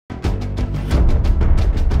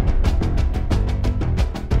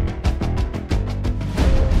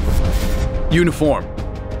Uniform.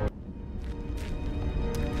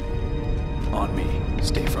 On me.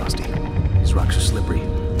 Stay frosty. These rocks are slippery.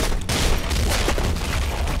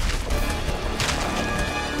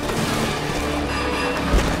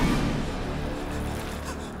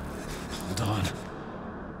 Hold on.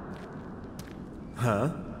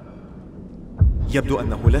 ها؟ يبدو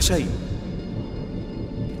أنه لا شيء.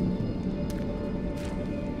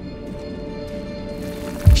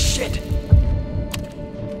 شيت.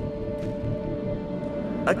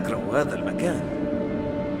 أكره هذا المكان.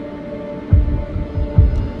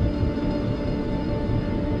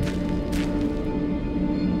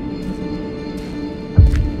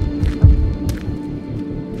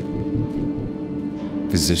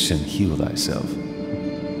 Physician, heal thyself.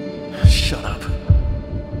 Shut up.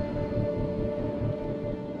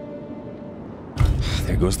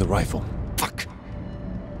 There goes the rifle. Fuck.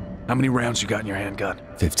 How many rounds you got in your handgun?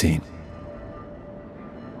 15.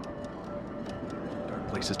 Dark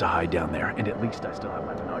places to hide down there, and at least I still have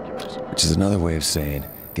my binoculars. Which is another way of saying,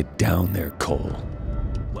 get down there, Cole.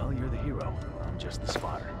 Well, you're the hero. I'm just the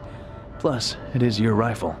spotter. Plus, it is your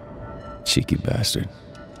rifle. Cheeky bastard.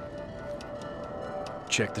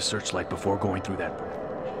 Check the searchlight before going through that bridge.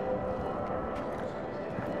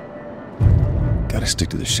 Gotta stick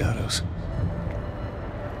to the shadows.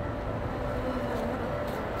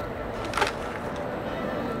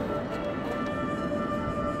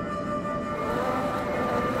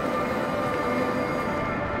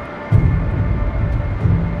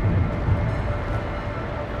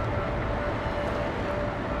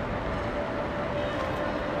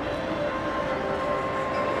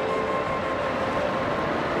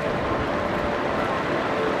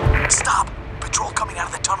 Stop! Patrol coming out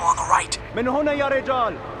of the tunnel on the right. من هنا يا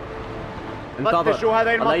رجال. فتشوا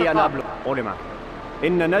هذه المنطقة. أولما.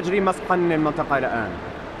 إن نجري مسحا للمنطقة الآن.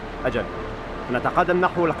 أجل. نتقدم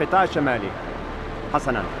نحو القطاع الشمالي.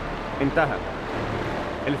 حسنا. انتهى.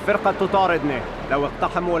 الفرقة تطاردني. لو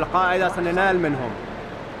اقتحموا القاعدة سننال منهم.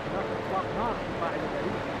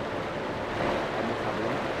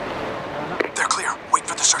 They're clear. Wait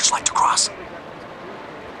for the searchlight to cross.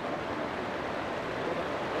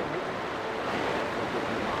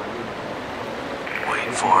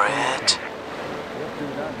 Wait for it.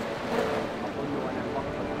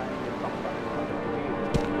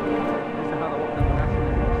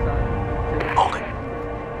 Hold it.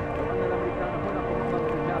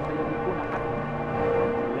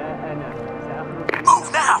 Move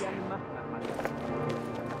now!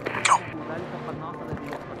 Go.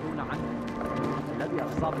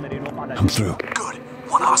 I'm through. Good.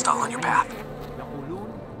 One hostile on your path.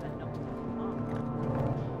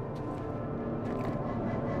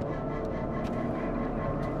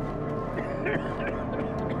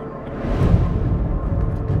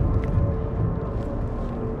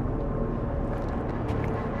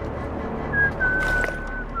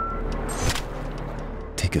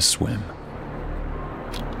 Take a swim.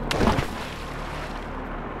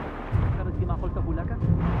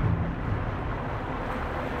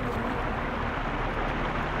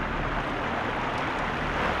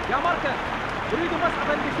 يا مركز، أريد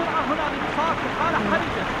مسعدا بسرعة هنا لمصاب في حالة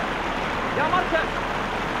حرجة. يا مركز،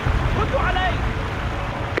 ردوا علي.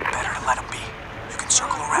 Better to let him be. You can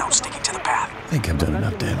circle around, sticking to the path. I think I've done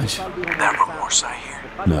enough damage. That remorse I hear.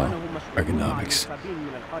 No. Ergonomics.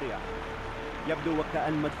 يبدو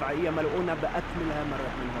وكأن مدفعية ملعونة بأكملها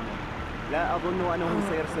مرت من هنا. لا أظن أنهم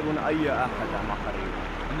سيرسلون أي أحد مع قريب.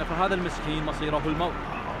 إن فهذا المسكين مصيره الموت.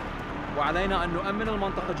 وعلينا أن نؤمن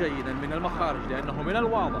المنطقة جيدا من المخارج لأنه من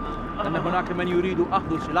الواضح أن هناك من يريد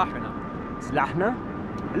أخذ سلاحنا. سلاحنا؟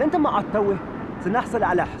 هل أنت معك توه؟ سنحصل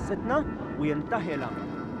على حصتنا وينتهي الأمر.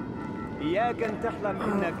 إياك أن تحلم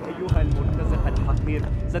أنك أيها المرتزق الحقير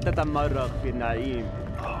ستتمرغ في النعيم.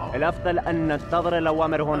 الأفضل أن ننتظر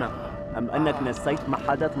الأوامر هنا. أم أنك نسيت ما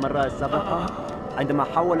حدث مرة سابقة عندما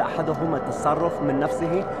حاول أحدهم التصرف من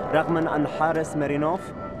نفسه رغم أن حارس مارينوف؟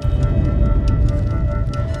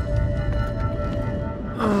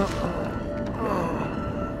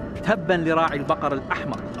 تبا لراعي البقر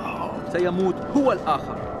الأحمر، سيموت هو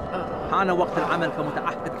الآخر. حان وقت العمل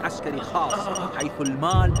كمتعهد عسكري خاص حيث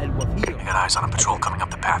المال الوفير. You got eyes on a patrol coming up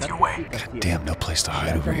the path your way. God damn, no place to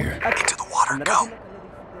hide over here. Into the water, go.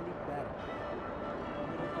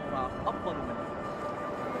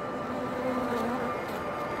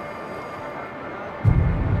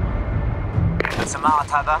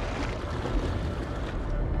 سمعت هذا؟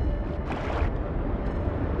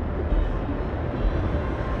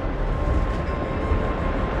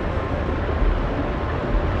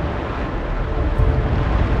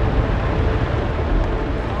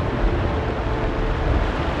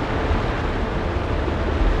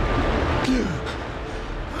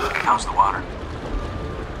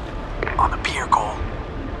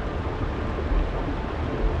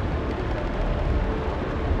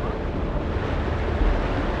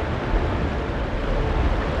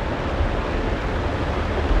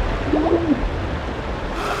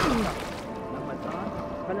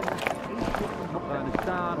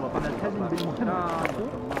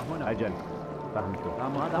 أجل فهمت.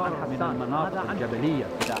 هذا من المناطق الجبلية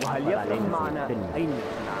وهل يفهم معنا أين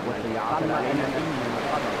وسيعثر علينا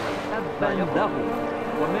تبا له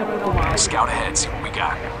ومركم عليه. Scout ahead, see what we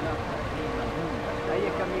got. أي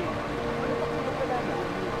كمين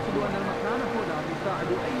أعتقد أن المكان هنا يساعد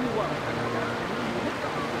أي واحد.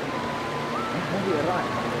 هذه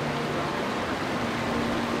رائعة.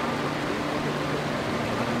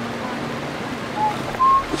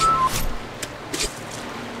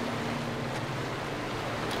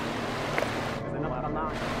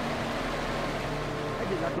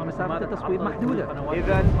 مسافة التصوير محدودة.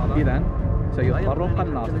 إذن سيضطر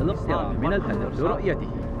القناص للاقتراب من الهدف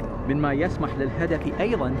لرؤيته، مما يسمح للهدف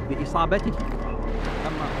أيضا بإصابته.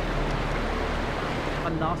 أما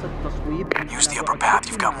قناص التصويب Use the upper path,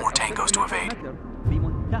 you've got more tangos to evade.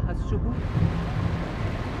 بمنتهى السهولة.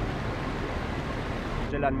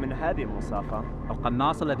 جلا من هذه المسافة.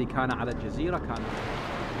 القناص الذي كان على الجزيرة كان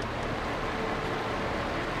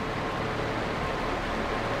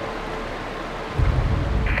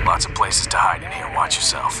Lots of places to hide in here, watch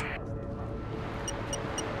yourself.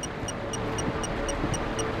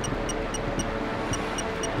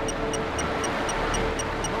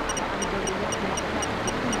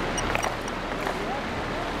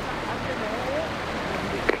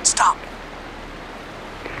 Stop!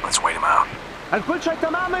 Let's wait him out. الكل شيء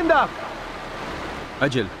تمام عندك.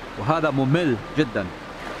 أجل، وهذا ممل جدا.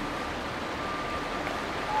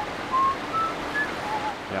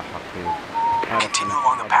 يا حقير. Continue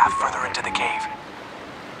along the path further into the cave.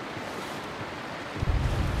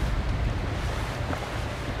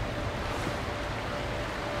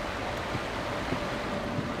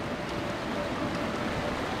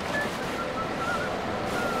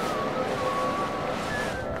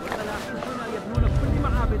 والفلاحين هنا يبنون كل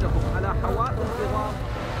معابدهم على حوائط العظام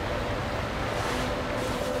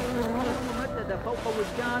ممددة فوق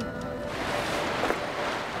وجدان.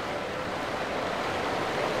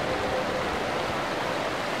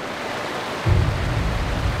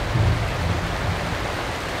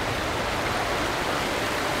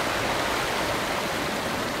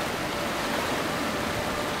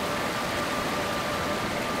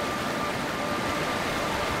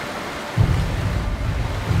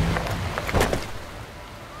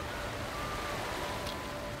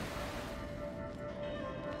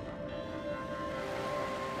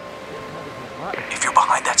 If you're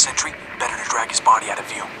behind that sentry, better to drag his body out of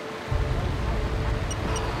view.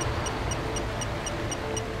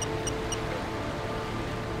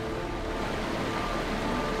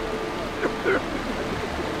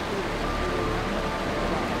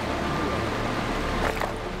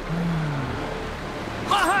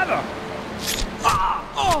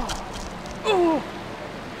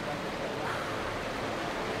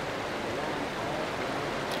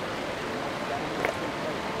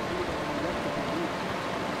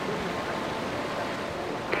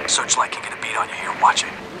 Searchlight can get a beat on you here, watch it.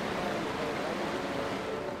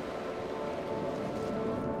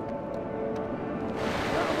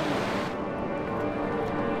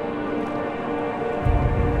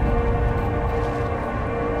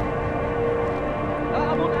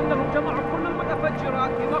 لا أظن أنهم جمعوا كل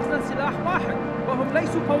المتفجرات في مخزن سلاح واحد، وهم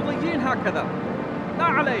ليسوا فوضيين هكذا. لا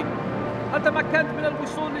عليك، هل تمكنت من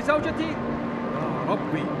الوصول لزوجتي؟ يا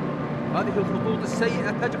ربي، هذه الخطوط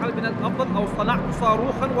السيئة تجعل من الأفضل أو صنعت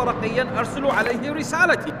صاروخا ورقيا أرسل عليه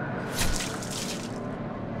رسالتي.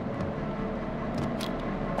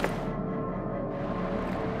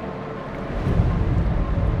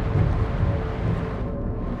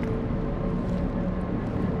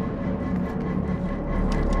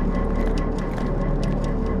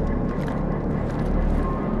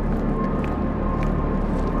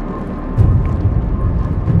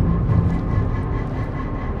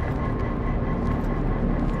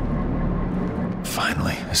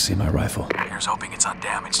 Finally, I see my rifle. Here's hoping it's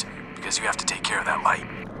undamaged, because you have to take care of that light.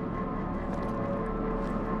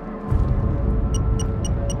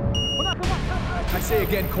 I say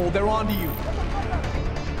again, Cole, they're on to you.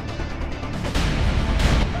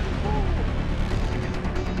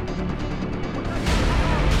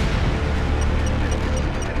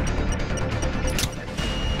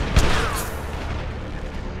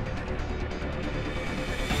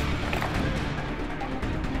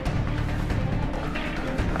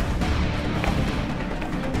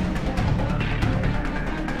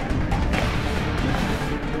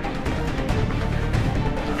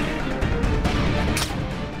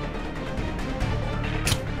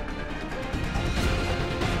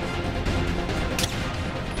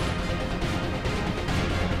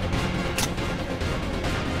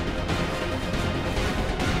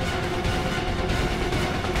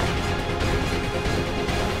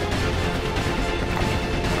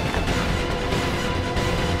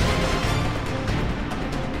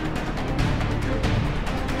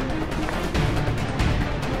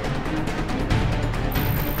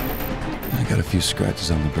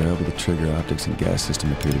 scratches on the barrel, but the trigger optics and gas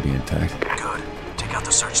system appear to be intact. Good. Take out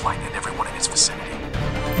the searchlight and everyone in its vicinity.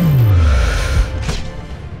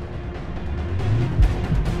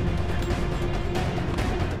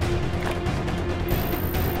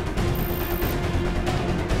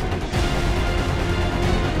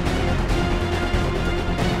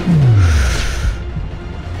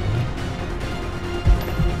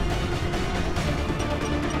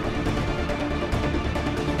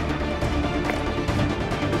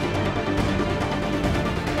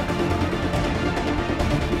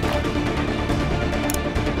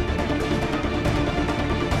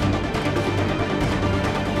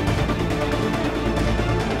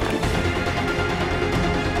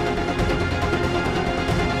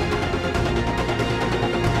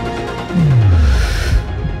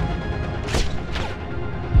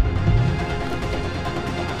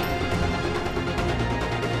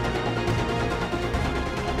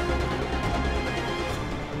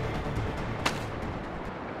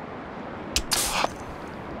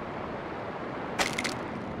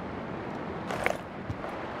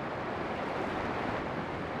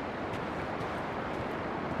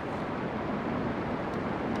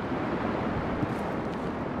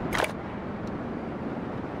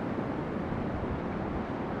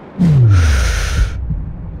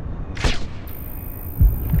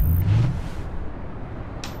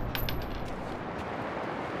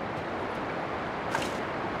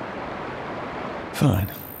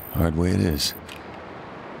 Fine. Hard way it is.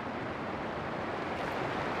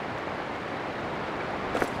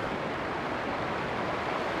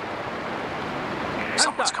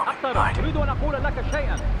 Someone's coming. أحترم. أريد أن أقول لك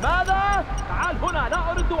شيئا. ماذا؟ تعال هنا.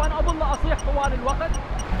 لا أريد أن أظل أصيح طوال الوقت.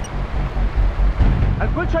 هل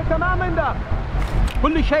كل شيء تمام عندك؟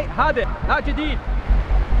 كل شيء هادئ. لا جديد.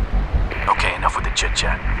 Okay, enough with the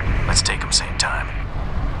chit-chat. Let's take them same time.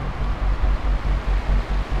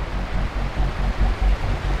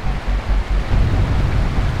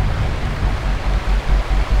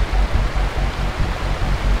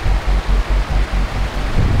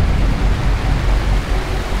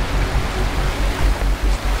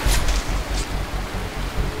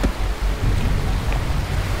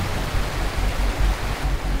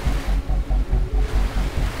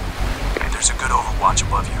 There's a good overwatch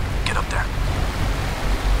above you. Get up there.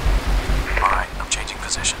 All right, I'm changing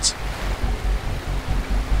positions.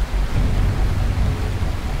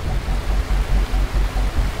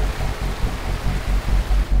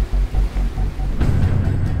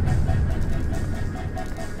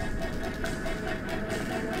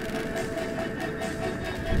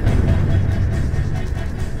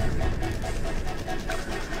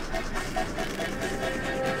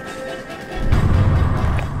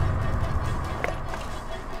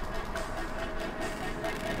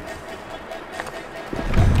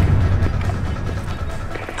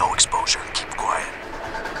 No exposure. Keep quiet.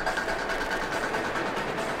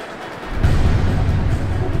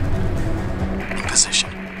 In position.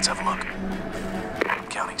 Let's have a look. I'm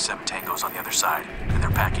counting 7 tangos on the other side, and they're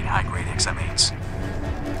packing high-grade XM8s.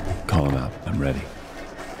 Call him out. I'm ready.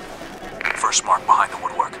 First mark behind the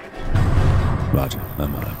woodwork. Roger.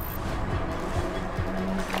 I'm on it.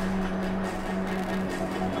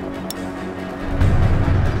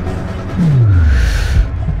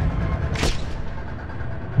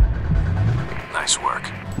 Nice work.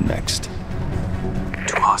 Next.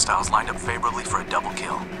 2 hostiles lined up favorably for a double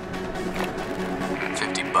kill.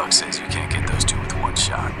 $50 says you can't get those 2 with 1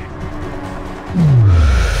 shot.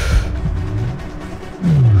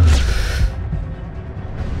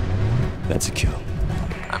 That's a kill.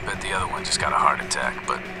 I bet the other one just got a heart attack,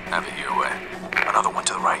 but have it your way. Another one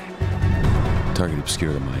to the right. Target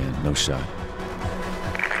obscured on my end. No shot.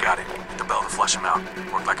 I got it. Hit the bell to flush him out.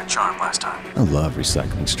 Worked like a charm last time. I love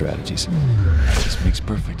recycling strategies. This makes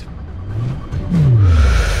perfect.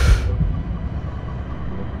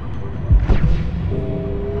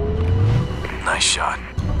 Nice shot.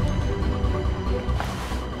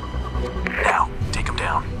 Now, take him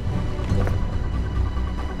down.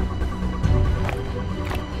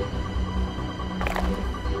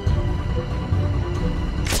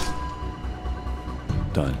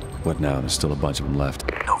 Done. What now? There's still a bunch of them left.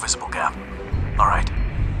 No visible gap. All right.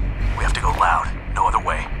 We have to go loud. No other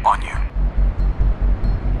way. On you.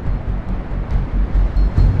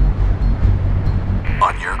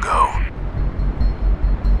 On your go.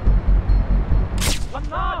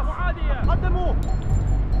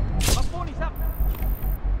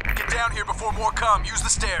 Get down here before more come. Use the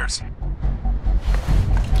stairs.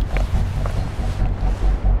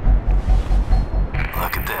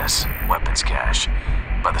 Look at this. Weapons cache.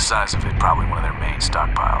 By the size of it, probably one of their main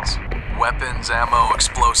stockpiles. Weapons, ammo,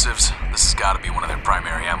 explosives. This has got to be one of their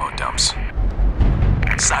primary ammo dumps.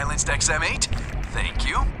 Silenced XM8? Thank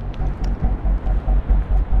you.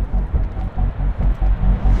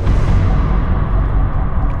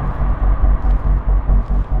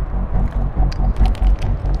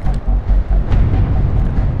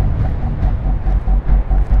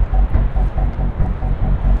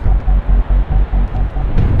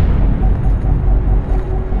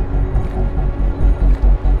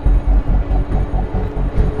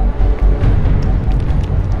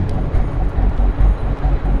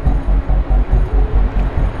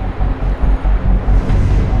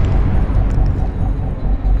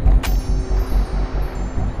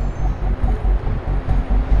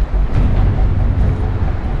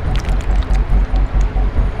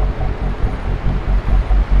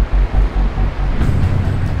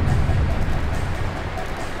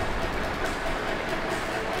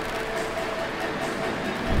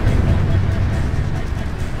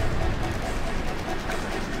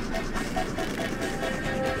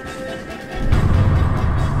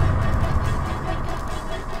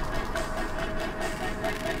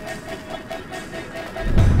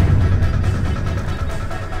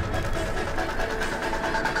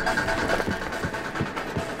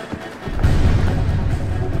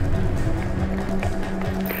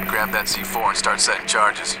 Grab that C4 and start setting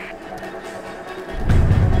charges.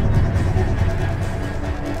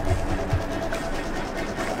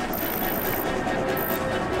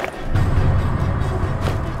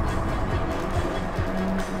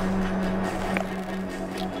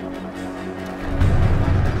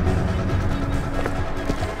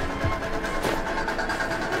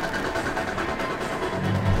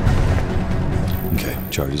 Okay,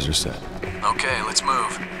 charges are set. Okay, let's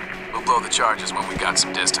move. We'll blow the charges when we got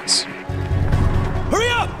some distance. Hurry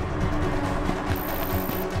up!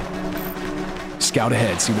 Scout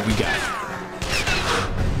ahead, see what we got.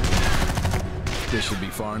 This should be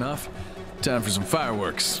far enough. Time for some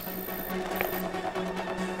fireworks.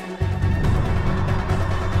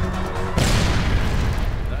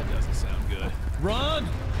 That doesn't sound good. Run!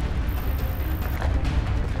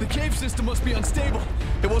 The cave system must be unstable.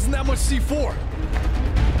 It wasn't that much C4.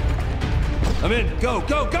 I'm in. Go,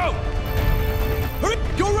 go, go! Hurry!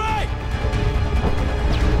 Go right!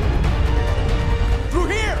 Through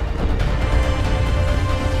here!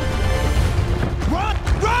 Run!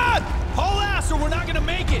 Run! Haul ass or we're not gonna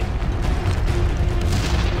make it!